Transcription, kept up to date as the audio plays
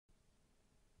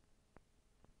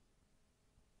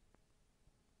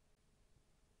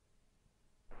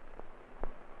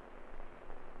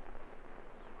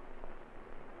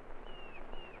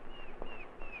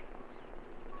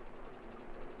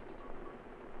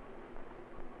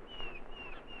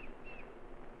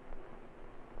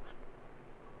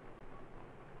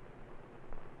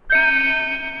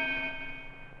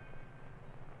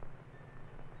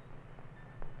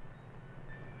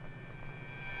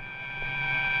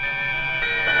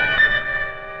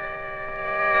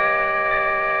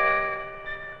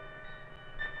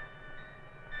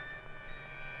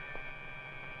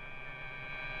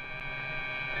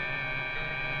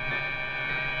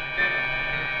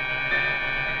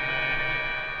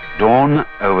Dawn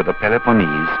over the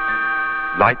Peleponnes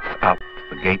lights up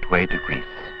the gateway to Greece.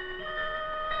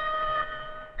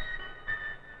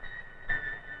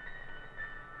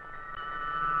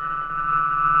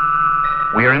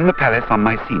 We are in the palace on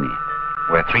Mycenae,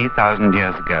 where 3,000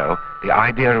 years ago the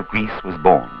idea of Greece was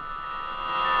born.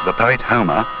 The poet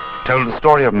Homer told the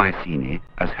story of Mycenae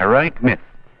as heroic myth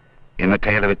in the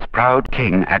tale of its proud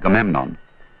king Agamemnon,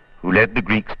 who led the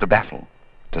Greeks to battle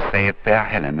to save fair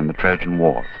Helen in the Trojan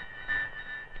Wars.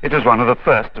 It was one of the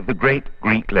first of the great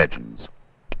Greek legends,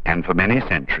 and for many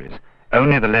centuries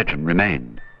only the legend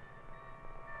remained.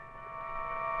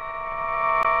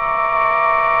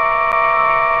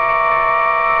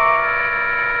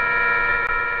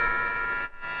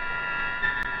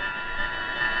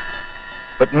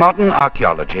 But modern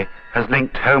archaeology has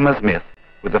linked Homer's myth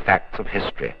with the facts of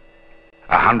history.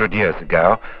 100 years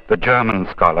ago, the German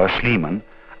scholar Schliemann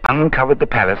uncovered the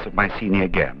palace of Mycenae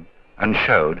again and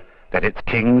showed that its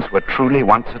kings were truly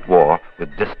once at war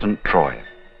with distant Troy.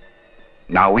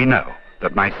 Now we know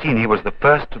that Mycenae was the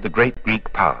first of the great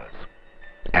Greek powers,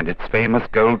 and its famous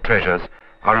gold treasures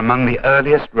are among the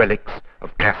earliest relics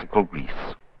of classical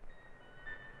Greece.